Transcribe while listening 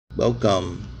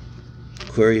Welcome,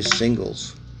 Aquarius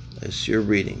singles. That's your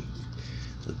reading.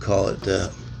 We call it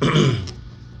the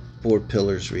 4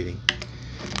 pillars reading.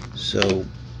 So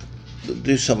we'll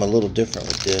do something a little different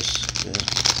with this.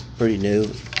 Pretty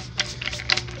new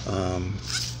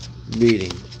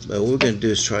reading. But what we're going to do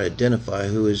is try to identify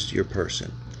who is your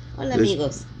person. Hola,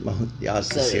 amigos.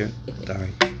 Yas is here.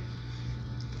 Sorry.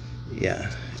 Yeah.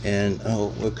 And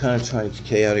we're kind of trying to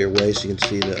stay out of your way so you can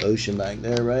see the ocean back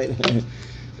there, right?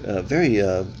 Very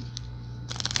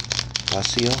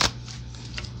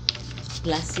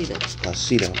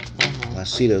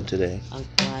Placido today. And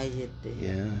quiet.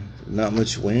 Yeah, not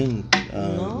much wind.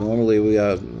 No? Normally we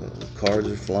got cars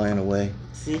are flying away.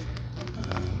 See,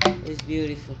 it's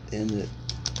beautiful. And you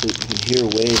can hear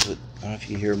waves, but I don't know if you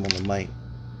can hear them on the mic.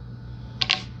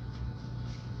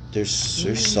 They're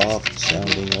soft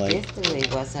sounding, like. Yesterday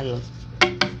was a lot.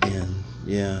 And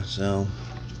yeah, so.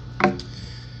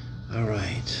 All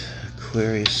right,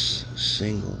 Aquarius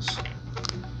singles.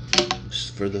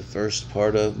 For the first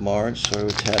part of March, sorry we're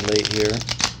a tad late here.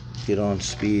 Get on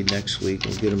speed next week.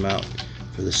 We'll get them out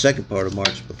for the second part of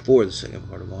March, before the second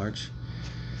part of March.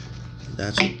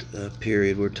 That's what the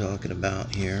period we're talking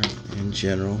about here in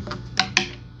general.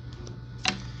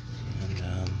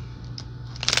 And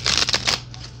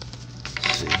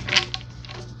let's see.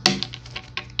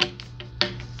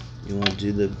 You want to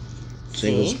do the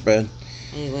single spread?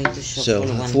 I'm going to show So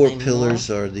for 4 time pillars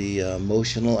more. are the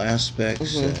emotional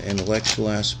aspects, intellectual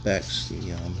aspects,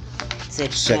 the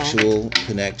sexual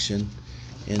connection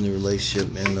in the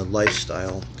relationship, and the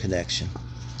lifestyle connection.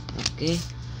 Okay,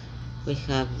 we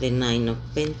have the 9 of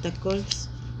Pentacles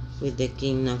with the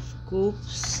King of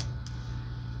Cups,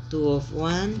 2 of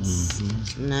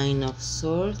Wands, 9 of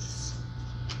Swords,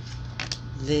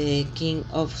 the King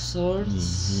of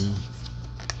Swords,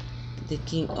 the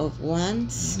King of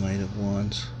Wands, Knight of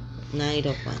Wands. Knight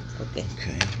of Wands. Okay.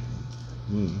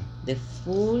 The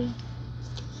Fool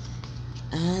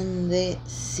and the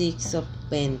 6 of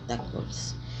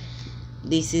Pentacles.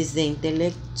 This is the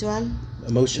intellectual,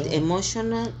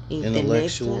 emotional,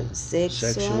 intellectual,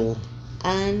 sexual,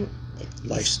 and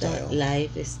lifestyle.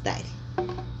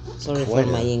 Sorry Quite for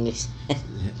my English.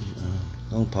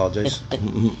 Don't apologize.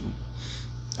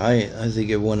 I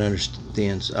think everyone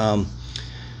understands.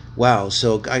 Wow,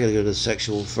 so I gotta go to the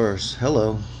sexual first.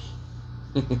 Hello.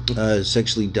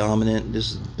 Sexually dominant.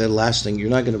 This is the last thing. You're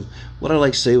not gonna. What I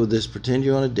like to say with this: pretend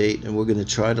you're on a date, and we're gonna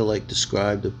try to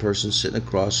describe the person sitting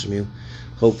across from you.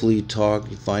 Hopefully, you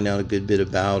talk, you find out a good bit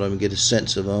about them, get a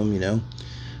sense of them.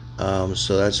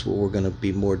 So that's what we're gonna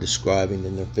be more describing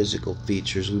than their physical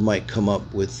features. We might come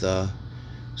up with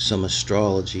some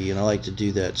astrology, and I like to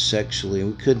do that sexually.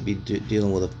 And we could be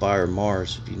dealing with a fire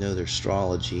Mars if you know their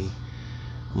astrology.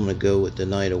 I'm going to go with the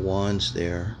Knight of Wands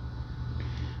there.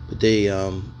 But they,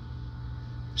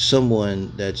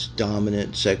 someone that's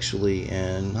dominant sexually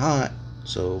and hot.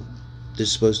 So this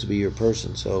is supposed to be your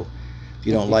person. So if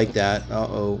you don't like that,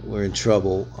 we're in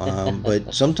trouble.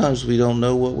 But sometimes we don't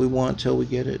know what we want till we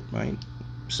get it, right?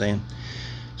 I'm saying.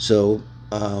 So,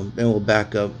 and we'll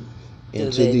back up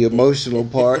into the emotional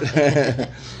part.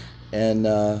 And,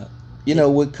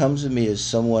 what comes to me is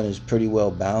someone is pretty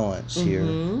well balanced here.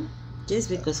 Just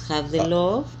because have the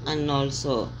love and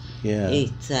also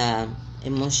it's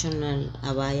emotional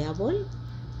available.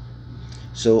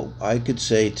 So I could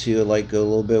say too, I go a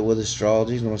little bit with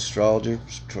astrology. I'm an astrologer.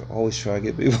 Always try to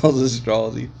get people's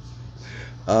astrology.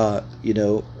 They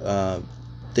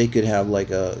could have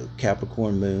a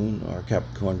Capricorn moon or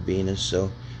Capricorn Venus. So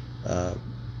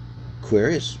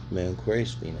Aquarius moon,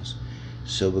 Aquarius Venus.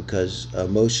 So because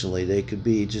emotionally they could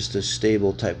be just a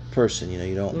stable type of person,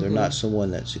 they're not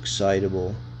someone that's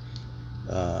excitable,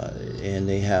 and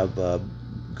they have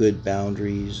good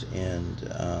boundaries, and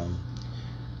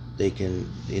they can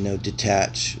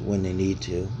detach when they need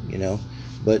to,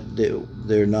 but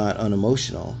they're not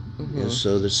unemotional.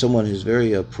 So there's someone who's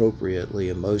very appropriately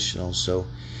emotional. So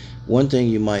one thing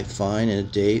you might find in a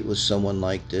date with someone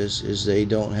like this is they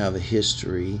don't have a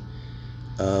history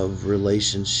of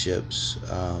relationships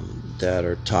that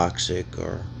are toxic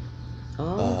or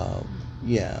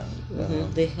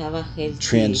they have a healthy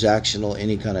transactional,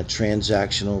 any kind of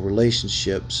transactional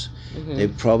relationships. They're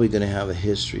probably going to have a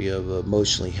history of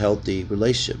emotionally healthy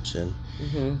relationships, and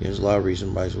there's a lot of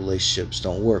reasons why relationships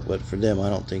don't work, but for them I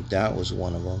don't think that was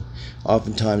one of them.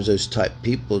 Oftentimes those type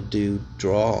people do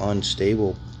draw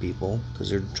unstable people because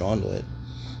they're drawn to it.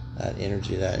 That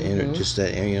energy, just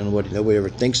that, nobody ever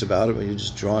thinks about it, but you're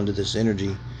just drawn to this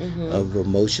energy of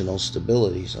emotional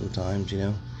stability sometimes,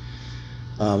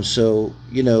 So,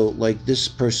 like this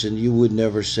person, you would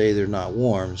never say they're not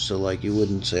warm. So, like, you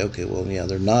wouldn't say, okay, well, yeah,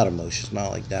 they're not emotional.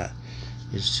 Not like that.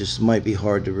 It's just might be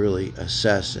hard to really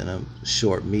assess in a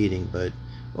short meeting, but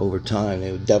over time,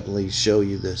 they would definitely show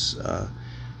you this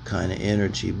kind of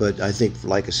energy. But I think,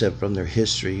 like I said, from their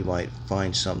history, you might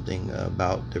find something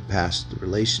about their past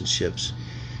relationships.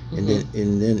 And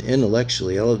then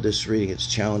intellectually, all of this reading, it's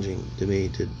challenging to me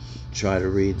to try to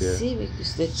read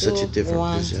because the such a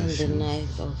different possession. And the possession.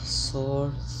 Knight of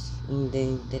Swords in the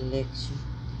intellection.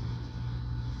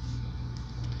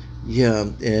 Yeah,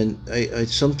 and I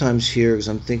sometimes hear, because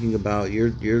I'm thinking about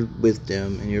you're with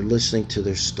them and you're listening to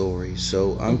their story.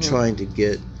 So I'm trying to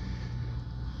get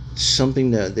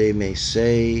something that they may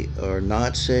say or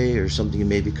not say, or something you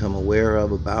may become aware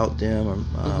of about them,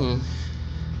 or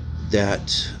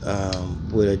that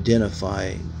would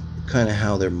identify kind of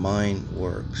how their mind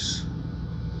works,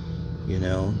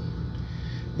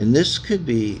 and this could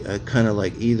be a kind of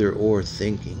like either or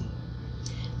thinking.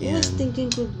 I was thinking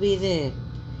could be the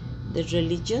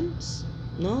religions,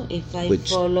 no? If I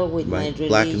follow with my religion,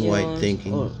 black and white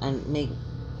thinking,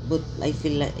 but I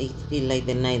feel like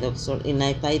the Knight of Swords, and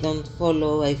if I don't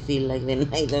follow, I feel like the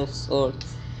Knight of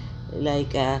Swords,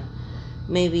 like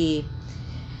maybe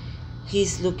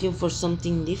he's looking for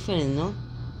something different, no?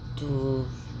 To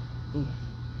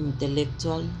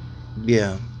intellectual.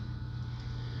 Yeah.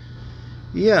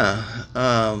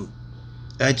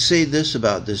 I'd say this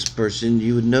about this person: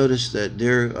 you would notice that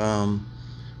they're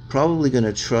probably going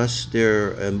to trust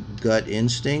their gut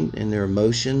instinct and their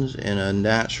emotions in a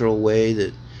natural way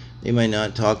that they might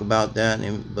not talk about that,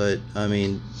 but I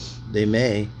mean, they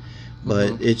may,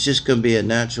 but it's just going to be a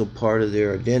natural part of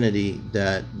their identity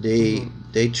that they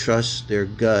trust their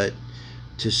gut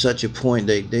to such a point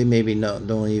they maybe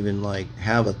don't even like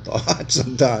have a thought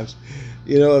sometimes.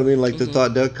 You know what I mean? Like the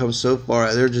thought does come so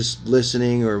far, they're just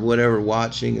listening or whatever,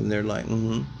 watching, and they're like,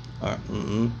 and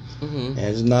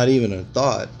it's not even a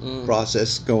thought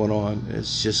process going on.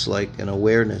 It's just like an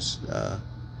awareness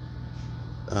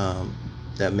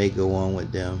that may go on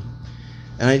with them.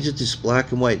 And I just this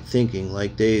black and white thinking,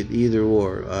 like they either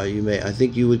or. I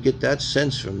think you would get that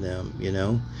sense from them,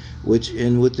 and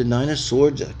with the Nine of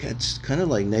Swords, it's kind of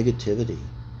like negativity.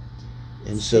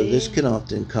 And so this can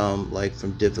often come like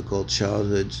from difficult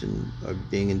childhoods or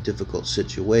being in difficult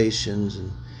situations,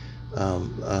 and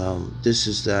this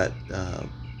is that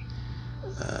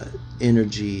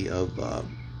energy of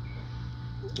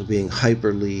being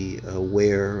hyperly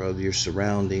aware of your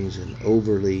surroundings and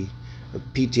overly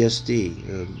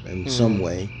PTSD in some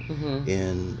way,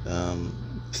 and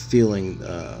feeling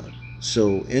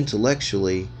so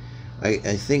intellectually.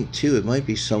 I think too it might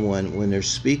be someone when they're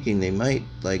speaking they might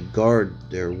like guard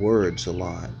their words a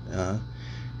lot,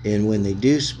 and when they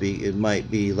do speak it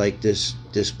might be like this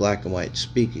black and white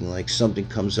speaking, like something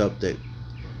comes up that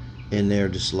and they're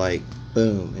just like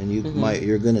boom, and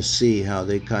you're gonna see how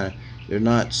they're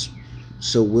not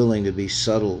so willing to be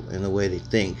subtle in the way they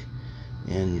think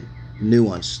and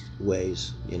nuanced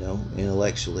ways,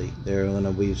 intellectually. They're going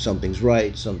to be something's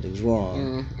right, something's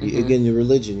wrong. Again, your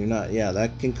religion, you're not,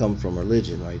 that can come from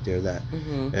religion right there, that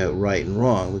right and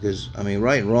wrong, because, I mean,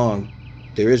 right and wrong,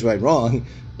 there is right and wrong,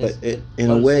 but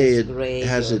in a way it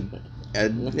has an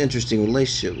interesting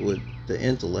relationship with the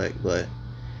intellect, but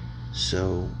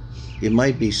so it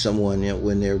might be someone,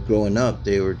 when they're growing up,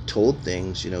 they were told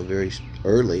things, very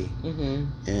early,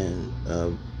 and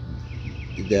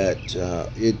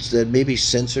that maybe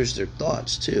censors their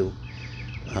thoughts too,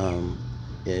 and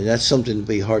that's something to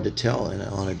be hard to tell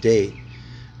on a date.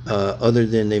 Other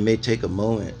than they may take a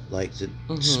moment, like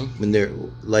when they're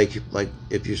like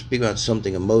if you're speaking about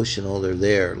something emotional, they're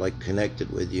there, like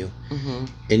connected with you, and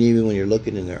even when you're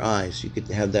looking in their eyes, you could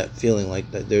have that feeling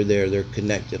like that they're there, they're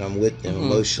connected. I'm with them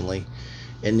emotionally,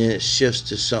 and then it shifts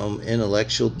to some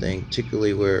intellectual thing,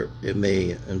 particularly where it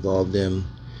may involve them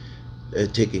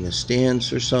taking a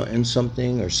stance or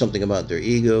something about their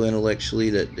ego intellectually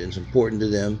that is important to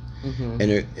them, and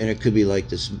it could be like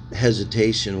this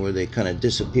hesitation where they kind of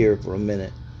disappear for a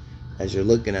minute as you're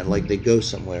looking at it, like they go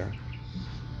somewhere.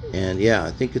 And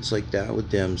I think it's like that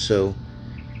with them. So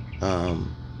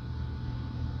and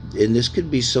this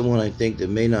could be someone, I think, that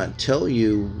may not tell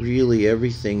you really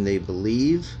everything they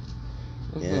believe,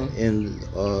 and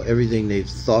everything they've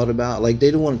thought about. Like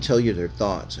they don't want to tell you their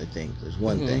thoughts, I think there's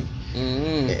one thing,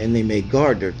 and they may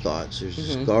guard their thoughts. There's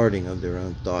this guarding of their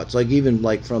own thoughts, like even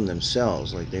like from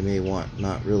themselves, like they may want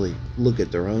not really look at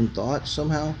their own thoughts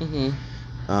somehow,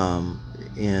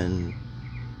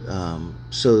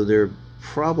 so they're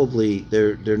probably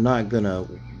not gonna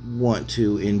want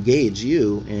to engage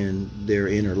you in their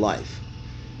inner life.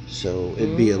 So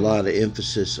it'd be a lot of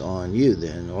emphasis on you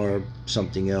then, or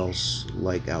something else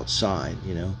like outside,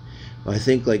 you know. But I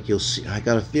think like you'll see, I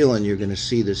got a feeling you're going to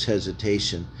see this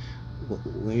hesitation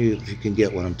if you can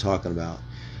get what I'm talking about.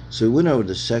 So we went over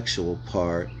the sexual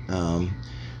part.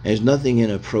 There's nothing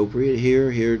inappropriate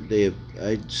here.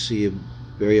 I see a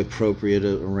very appropriate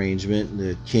arrangement.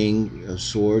 The King of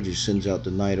Swords, he sends out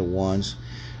the Knight of Wands.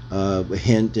 A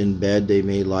hint in bed, they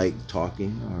may like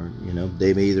talking, or you know,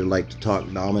 they may either like to talk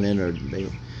dominant or they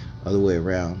other way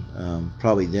around.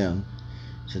 Probably them,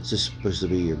 since this is supposed to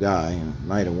be your guy, and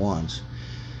Knight of Wands.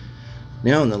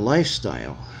 Now in the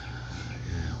lifestyle,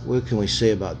 what can we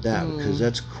say about that? Because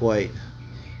that's quite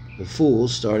the Fool,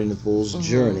 starting the Fool's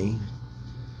journey.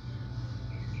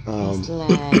 It's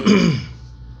like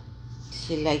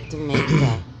she like to make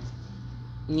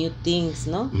new things,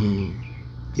 no?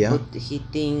 Yeah. But he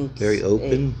thinks very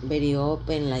open. Very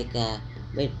open, like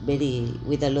very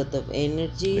with a lot of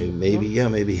energy. Maybe no? Yeah,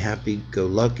 maybe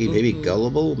happy-go-lucky, maybe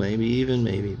gullible, maybe,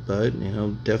 but you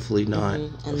know, definitely not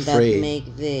and afraid. that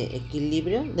make the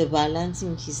equilibrium, the balance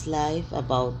in his life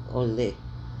about all the.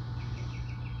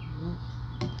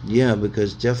 Yeah,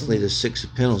 because definitely the Six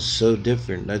of Pentacles is so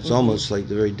different. That's almost like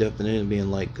the very definition of being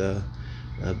like a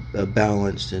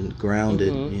balanced and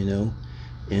grounded, you know.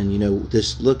 And you know,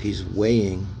 this look, he's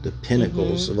weighing the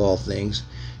pinnacles of all things,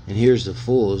 and here's the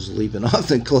Fool is leaping off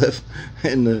the cliff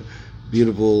in the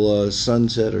beautiful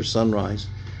sunset or sunrise.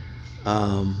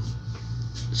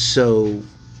 So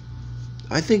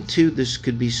I think too, this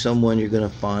could be someone you're going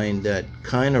to find that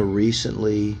kind of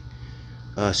recently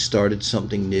started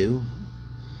something new,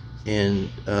 and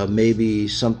maybe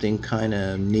something kind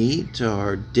of neat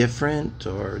or different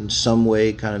or in some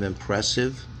way kind of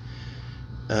impressive.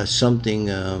 Something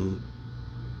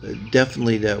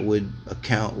definitely that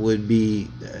would be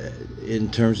in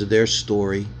terms of their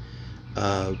story,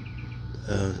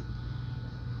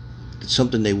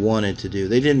 something they wanted to do.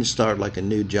 They didn't start like a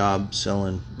new job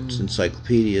selling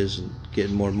encyclopedias and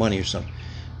getting more money or something.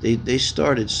 They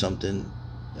started something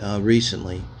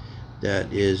recently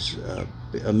that is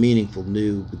a meaningful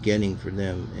new beginning for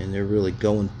them, and they're really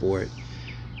going for it.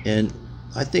 And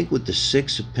I think with the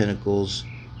Six of Pentacles,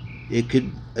 it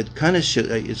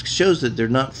shows that they're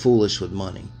not foolish with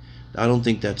money. I don't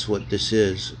think that's what this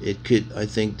is. I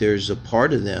think there's a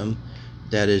part of them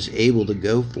that is able to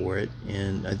go for it,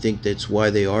 and I think that's why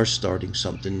they are starting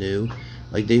something new.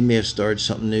 Like they may have started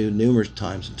something new numerous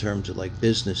times in terms of like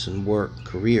business and work,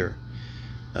 career,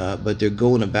 but they're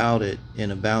going about it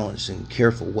in a balanced and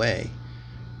careful way,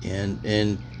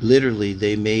 and literally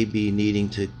they may be needing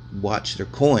to watch their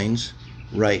coins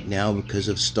right now because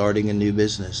of starting a new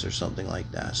business or something like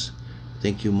that. I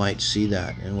think you might see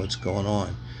that in what's going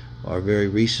on, or very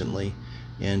recently.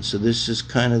 And so this is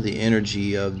kind of the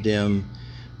energy of them,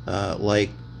 like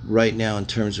right now in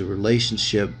terms of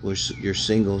relationship, with your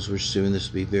singles, we're assuming this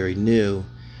to be very new.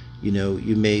 You know,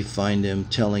 you may find them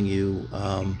telling you,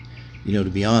 you know, to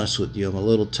be honest with you, I'm a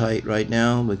little tight right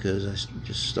now because I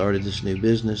just started this new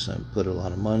business, I put a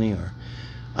lot of money, or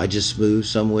I just moved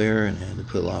somewhere and had to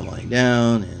put a lot of money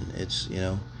down, and it's, you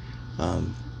know,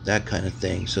 that kind of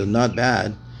thing. So not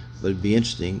bad, but it'd be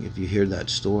interesting if you hear that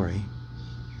story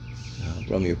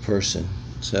from your person.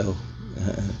 So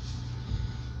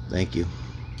thank you.